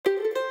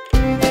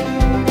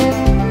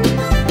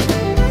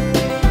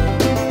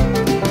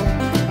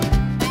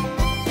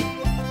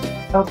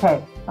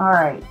Okay, all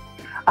right.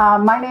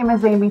 My name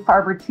is Amy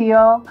Farber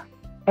Teal,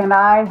 and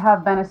I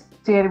have been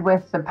associated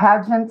with the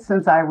pageant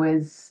since I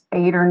was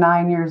 8 or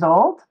 9 years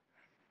old.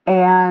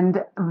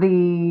 And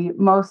the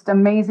most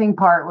amazing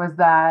part was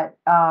that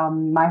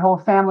my whole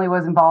family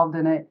was involved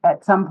in it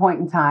at some point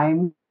in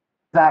time.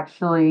 It was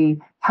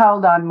actually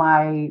held on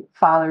my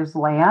father's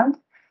land.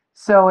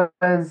 So it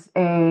was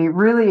a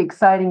really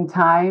exciting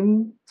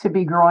time to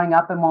be growing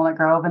up in Walnut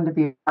Grove and to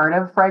be a part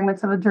of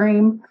Fragments of a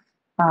Dream.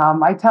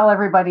 I tell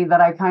everybody that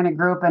I kind of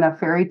grew up in a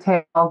fairy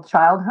tale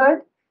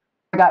childhood.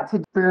 I got to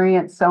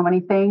experience so many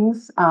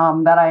things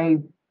that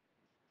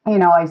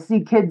I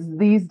see kids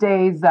these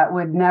days that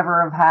would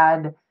never have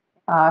had.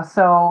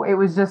 So it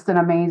was just an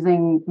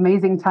amazing,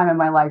 amazing time in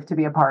my life to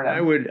be a part I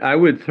of. would I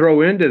would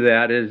throw into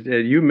that as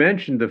you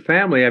mentioned the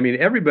family. I mean,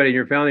 everybody in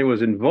your family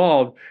was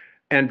involved,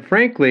 and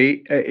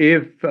frankly,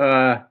 if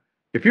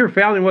your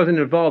family wasn't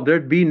involved,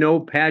 there'd be no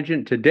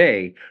pageant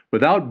today.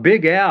 Without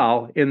Big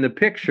Al in the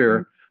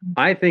picture,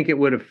 I think it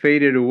would have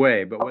faded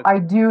away. But with I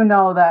do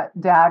know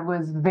that Dad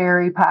was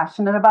very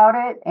passionate about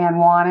it and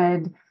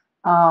wanted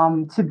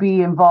to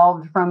be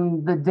involved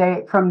from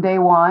day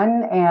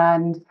one,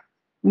 and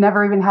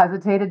never even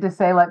hesitated to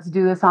say, "Let's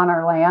do this on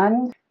our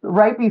land."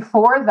 Right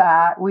before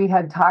that, we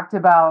had talked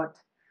about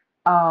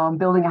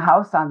building a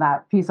house on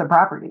that piece of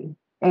property,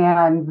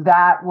 and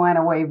that went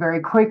away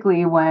very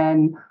quickly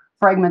when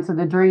Fragments of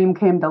the Dream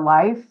came to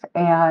life,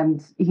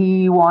 and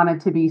he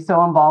wanted to be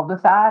so involved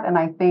with that. And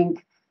I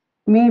think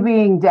me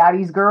being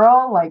daddy's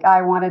girl, like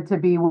I wanted to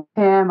be with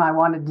him. I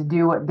wanted to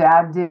do what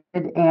dad did.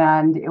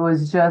 And it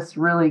was just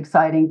really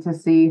exciting to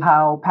see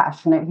how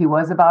passionate he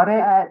was about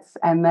it.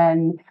 And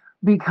then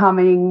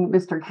becoming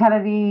Mr.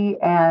 Kennedy,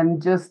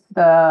 and just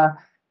the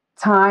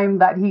time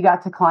that he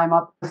got to climb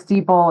up the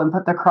steeple and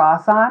put the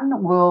cross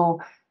on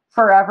will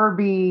forever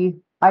be,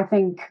 I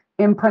think,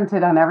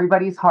 imprinted on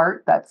everybody's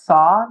heart that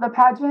saw the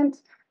pageant,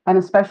 and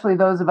especially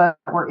those of us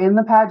that were in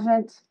the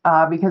pageant,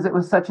 because it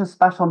was such a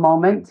special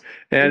moment.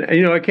 and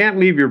I can't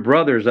leave your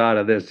brothers out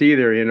of this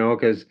either,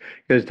 because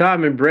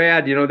Tom and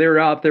Brad, they were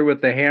out there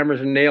with the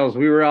hammers and nails.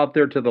 We were out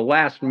there to the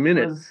last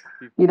minute.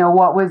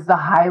 What was the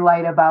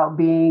highlight about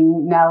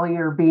being Nellie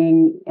or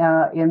being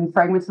in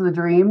Fragments of the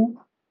Dream?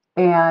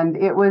 And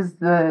it was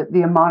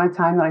the amount of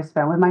time that I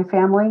spent with my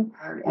family.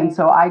 And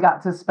so I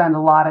got to spend a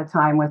lot of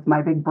time with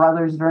my big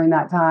brothers during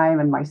that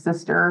time, and my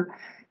sister.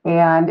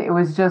 And it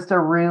was just a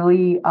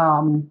really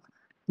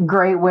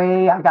great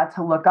way. I got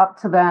to look up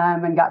to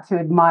them and got to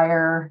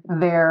admire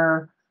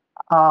their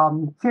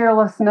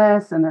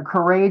fearlessness, and they're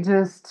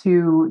courageous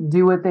to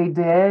do what they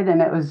did. And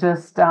it was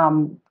just,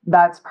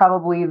 that's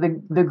probably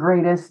the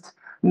greatest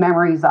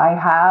memories I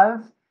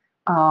have,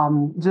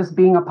 just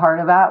being a part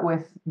of that,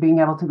 with being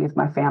able to be with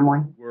my family.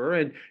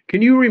 And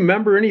can you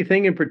remember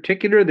anything in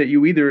particular that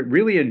you either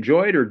really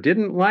enjoyed or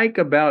didn't like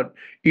about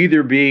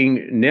either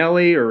being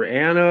Nellie or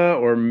Anna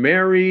or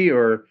Mary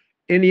or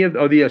any of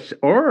the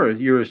or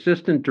your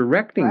assistant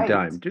directing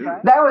time too?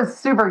 That was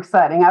super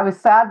exciting. I was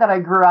sad that I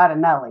grew out of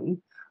Nellie,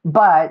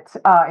 but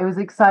it was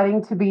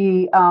exciting to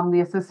be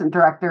the assistant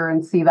director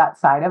and see that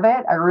side of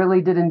it. I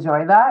really did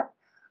enjoy that.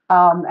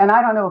 And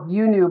I don't know if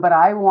you knew, but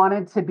I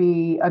wanted to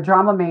be a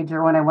drama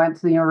major when I went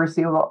to the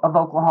University of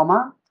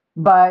Oklahoma.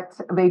 But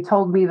they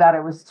told me that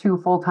it was two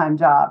full-time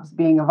jobs,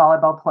 being a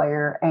volleyball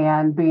player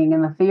and being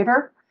in the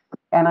theater.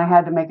 And I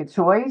had to make a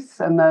choice,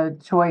 and the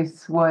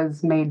choice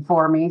was made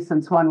for me,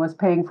 since one was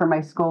paying for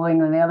my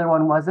schooling and the other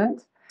one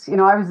wasn't.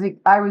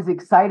 I was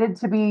excited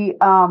to be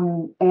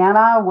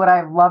Anna. Would I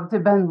have loved to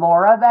have been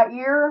Laura that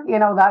year?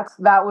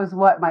 That was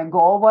what my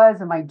goal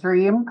was and my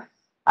dream.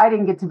 I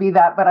didn't get to be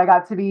that, but I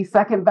got to be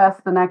second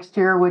best the next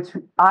year, which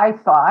I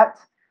thought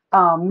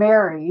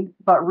Mary,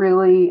 but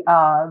really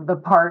the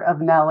part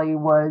of Nellie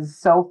was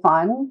so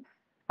fun.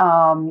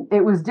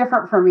 It was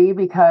different for me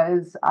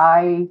because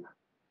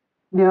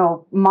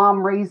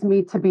mom raised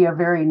me to be a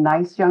very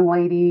nice young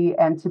lady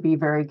and to be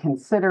very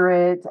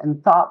considerate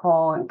and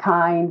thoughtful and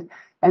kind.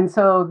 And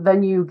so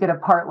then you get a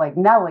part like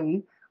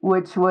Nellie,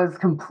 which was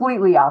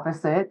completely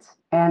opposite.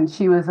 And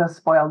she was a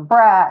spoiled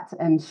brat,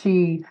 and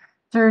she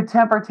threw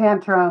temper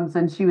tantrums,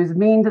 and she was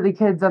mean to the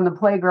kids on the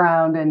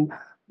playground. And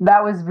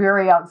that was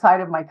very outside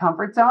of my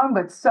comfort zone,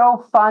 but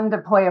so fun to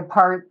play a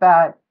part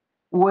that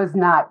was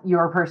not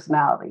your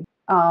personality.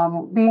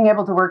 Being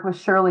able to work with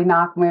Shirley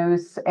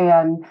Knockmoose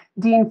and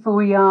Dean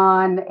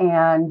Fouillon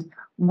and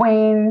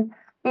Wayne,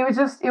 it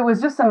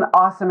was just an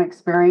awesome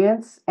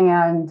experience,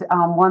 and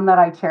one that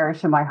I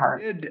cherish in my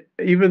heart.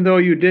 Even though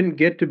you didn't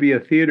get to be a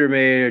theater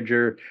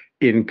major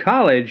in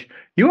college,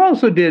 you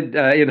also did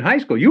in high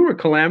school. You were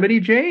Calamity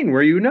Jane,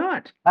 were you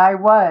not? I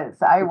was.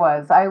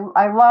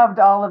 I loved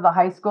all of the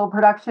high school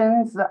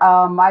productions.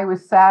 I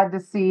was sad to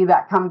see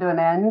that come to an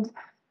end.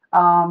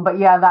 But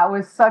yeah, that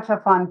was such a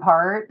fun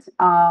part.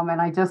 And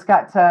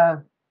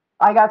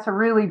I got to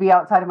really be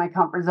outside of my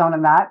comfort zone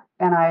in that.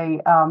 And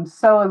I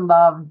so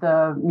loved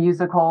the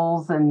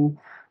musicals and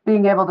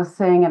being able to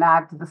sing and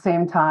act at the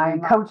same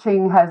time.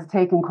 Coaching has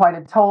taken quite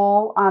a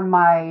toll on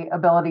my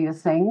ability to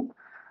sing.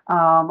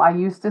 I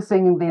used to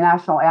sing the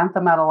national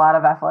anthem at a lot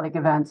of athletic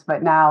events,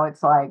 but now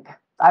it's like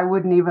I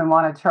wouldn't even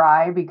want to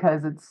try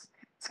because it's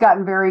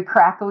gotten very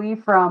crackly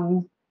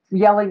from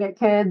yelling at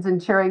kids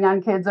and cheering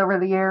on kids over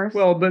the years.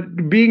 Well,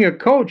 but being a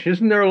coach,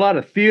 isn't there a lot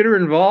of theater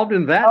involved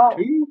in that Oh,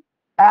 too?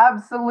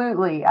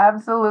 absolutely.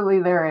 Absolutely,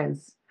 there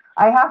is.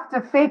 I have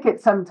to fake it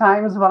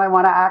sometimes when I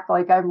want to act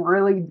like I'm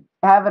really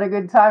having a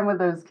good time with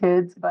those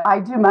kids. But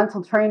I do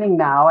mental training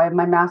now. I have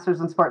my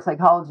master's in sports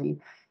psychology.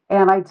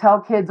 And I tell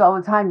kids all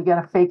the time, you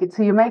got to fake it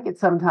till you make it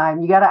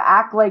sometime. You got to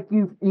act like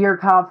you're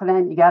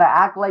confident. You got to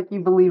act like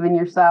you believe in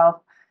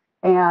yourself.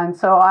 And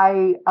so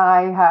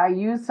I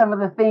use some of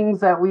the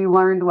things that we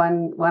learned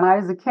when I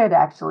was a kid,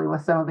 actually,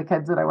 with some of the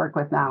kids that I work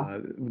with now.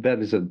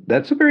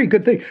 That's a very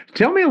good thing.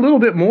 Tell me a little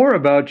bit more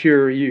about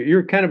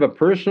you're kind of a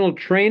personal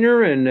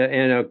trainer and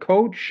a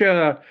coach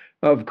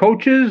of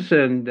coaches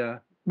and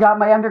Got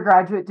my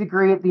undergraduate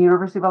degree at the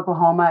University of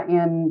Oklahoma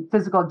in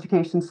physical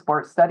education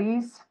sports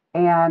studies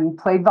and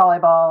played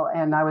volleyball.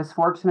 And I was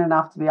fortunate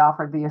enough to be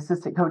offered the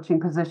assistant coaching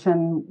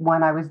position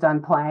when I was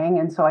done playing.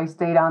 And so I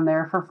stayed on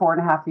there for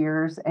 4.5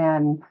 years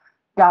and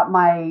got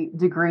my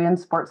degree in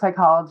sports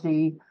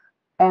psychology.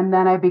 And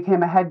then I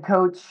became a head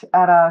coach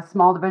at a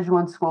small Division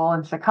I school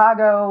in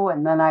Chicago.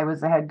 And then I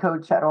was a head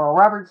coach at Oral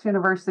Roberts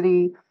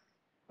University.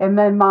 And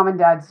then mom and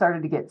dad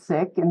started to get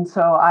sick. And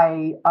so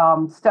I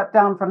stepped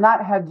down from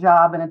that head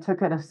job and I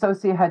took an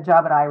associate head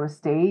job at Iowa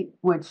State,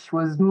 which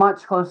was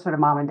much closer to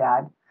mom and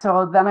dad.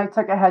 So then I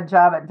took a head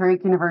job at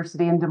Drake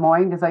University in Des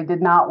Moines because I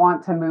did not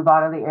want to move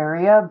out of the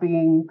area.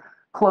 Being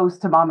close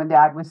to mom and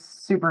dad was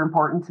super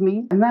important to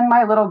me. And then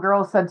my little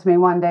girl said to me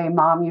one day,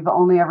 Mom, you've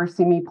only ever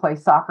seen me play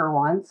soccer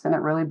once. And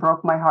it really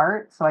broke my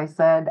heart. So I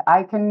said,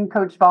 I can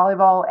coach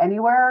volleyball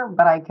anywhere,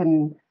 but I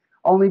can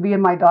only be in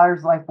my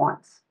daughter's life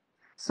once.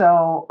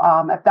 So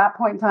at that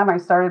point in time, I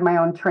started my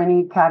own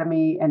training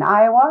academy in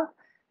Iowa,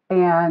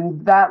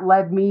 and that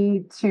led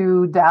me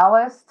to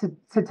Dallas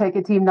to take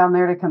a team down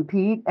there to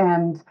compete.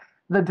 And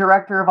the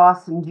director of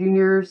Austin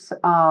Juniors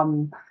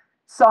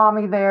saw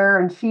me there,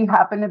 and she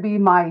happened to be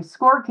my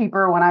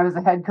scorekeeper when I was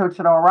a head coach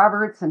at Oral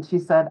Roberts. And she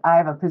said, I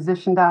have a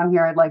position down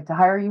here I'd like to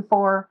hire you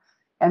for.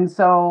 And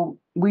so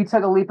we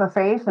took a leap of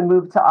faith and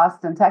moved to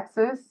Austin,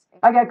 Texas.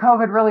 I got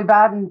COVID really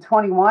bad in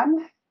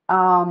 21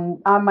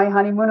 on my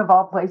honeymoon of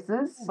all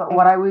places. But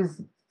what I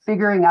was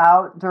figuring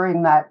out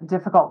during that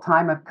difficult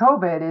time of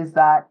COVID is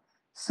that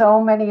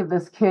so many of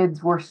these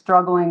kids were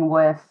struggling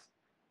with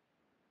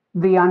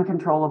the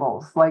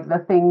uncontrollables, like the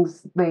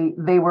things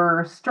they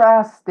were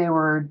stressed, they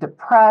were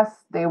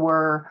depressed, they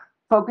were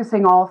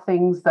focusing all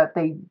things that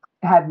they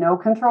had no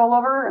control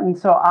over. And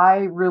so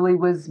I really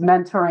was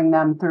mentoring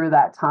them through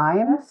that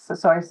time.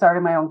 So I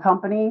started my own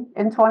company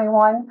in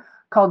 21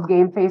 called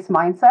Game Face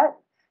Mindset.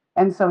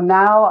 And so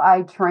now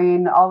I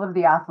train all of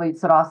the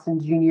athletes at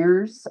Austin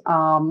Juniors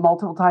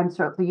multiple times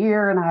throughout the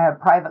year, and I have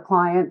private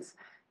clients.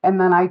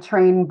 And then I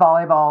train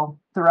volleyball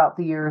throughout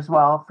the year as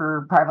well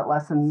for private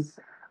lessons.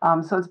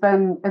 So it's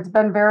been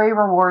very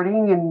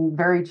rewarding and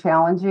very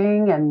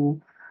challenging,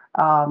 and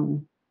I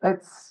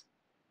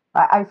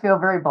feel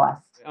very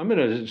blessed. I'm going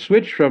to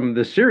switch from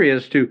the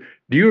serious to,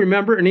 do you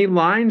remember any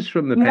lines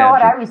from the You know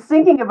what? I pageant? was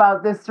thinking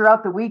about this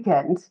throughout the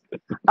weekend.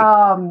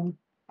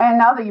 And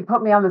now that you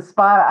put me on the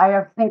spot, I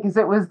have to think because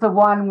it was the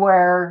one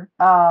where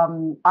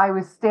I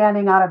was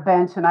standing on a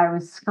bench and I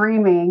was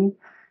screaming,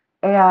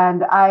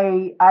 and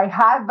I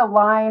had the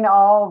line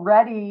all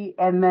ready,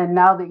 and then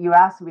now that you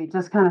asked me, it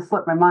just kind of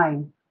slipped my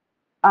mind.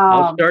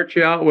 I'll Um, start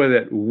you out with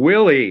it.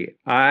 Willie,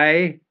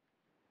 I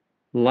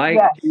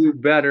liked yes. you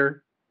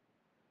better.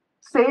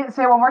 Say it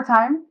one more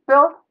time,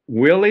 Bill.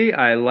 Willie,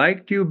 I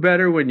liked you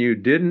better when you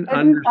didn't Didn't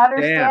understand.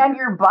 understand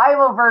your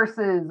Bible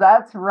verses.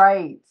 That's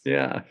right.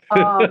 Yeah.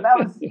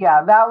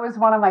 That was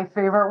one of my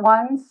favorite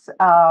ones.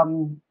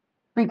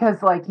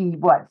 Because like he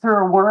threw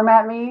a worm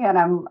at me and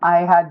I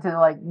had to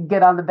like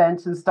get on the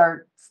bench and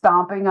start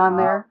stomping on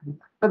there.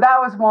 But that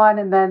was one,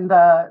 and then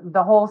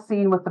the whole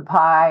scene with the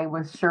pie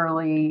with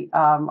Shirley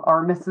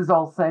or Mrs.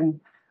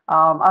 Olson,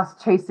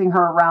 us chasing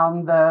her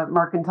around the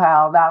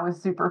mercantile. That was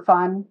super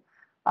fun.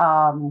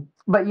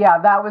 But yeah,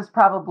 that was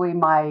probably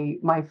my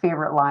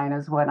favorite line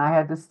is when I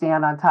had to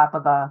stand on top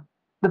of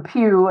the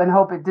pew and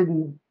hope it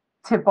didn't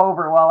tip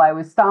over while I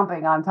was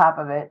stomping on top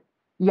of it,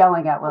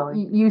 yelling at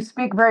Lily. You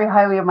speak very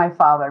highly of my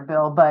father,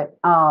 Bill, but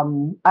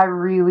I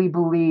really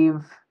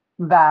believe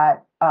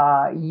that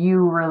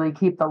you really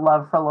keep the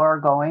love for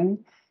Laura going.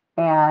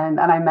 And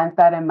I meant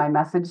that in my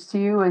message to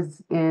you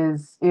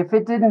is if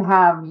it didn't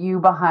have you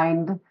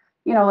behind,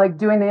 like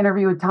doing the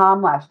interview with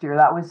Tom last year,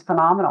 that was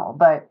phenomenal.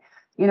 But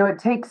it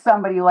takes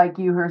somebody like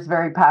you who's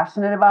very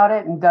passionate about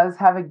it and does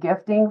have a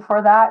gifting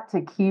for that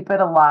to keep it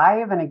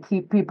alive and to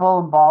keep people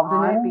involved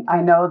in it.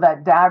 I know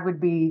that Dad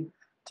would be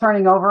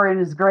turning over in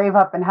his grave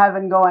up in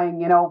heaven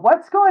going,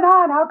 what's going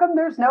on? How come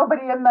there's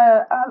nobody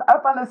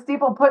up on the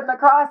steeple putting the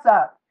cross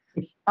up?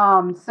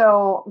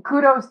 So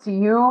kudos to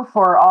you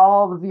for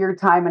all of your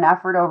time and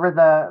effort over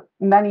the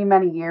many,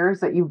 many years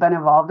that you've been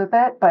involved with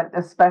it, but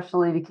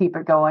especially to keep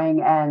it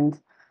going. And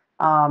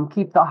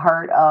keep the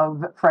heart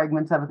of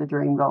Fragments of the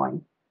Dream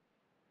going.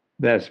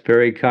 That's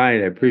very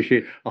kind. I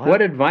appreciate.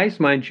 What advice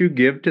might you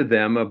give to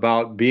them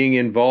about being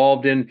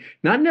involved in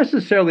not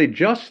necessarily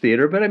just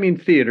theater, but I mean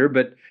theater,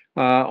 but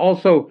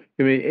also,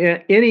 I mean,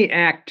 any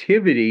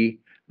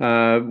activity,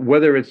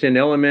 whether it's in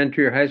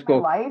elementary or high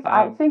school. Life,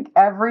 I think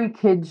every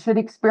kid should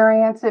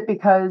experience it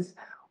because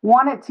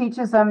one, it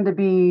teaches them to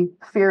be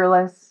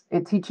fearless.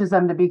 It teaches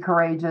them to be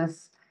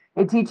courageous.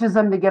 It teaches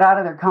them to get out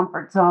of their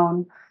comfort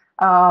zone.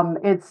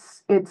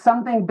 It's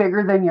something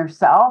bigger than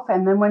yourself,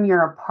 and then when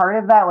you're a part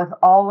of that with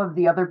all of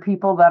the other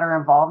people that are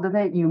involved in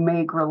it, you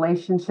make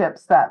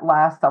relationships that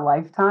last a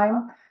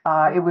lifetime.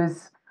 I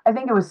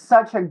think it was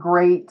such a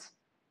great,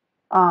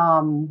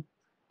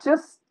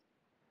 just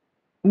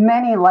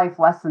many life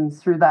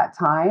lessons through that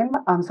time.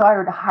 So I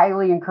would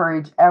highly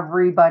encourage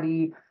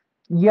everybody,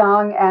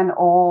 young and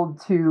old,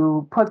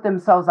 to put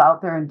themselves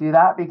out there and do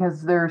that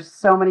because there's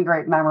so many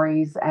great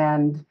memories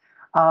and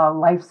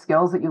life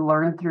skills that you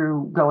learn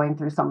through going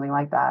through something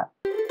like that.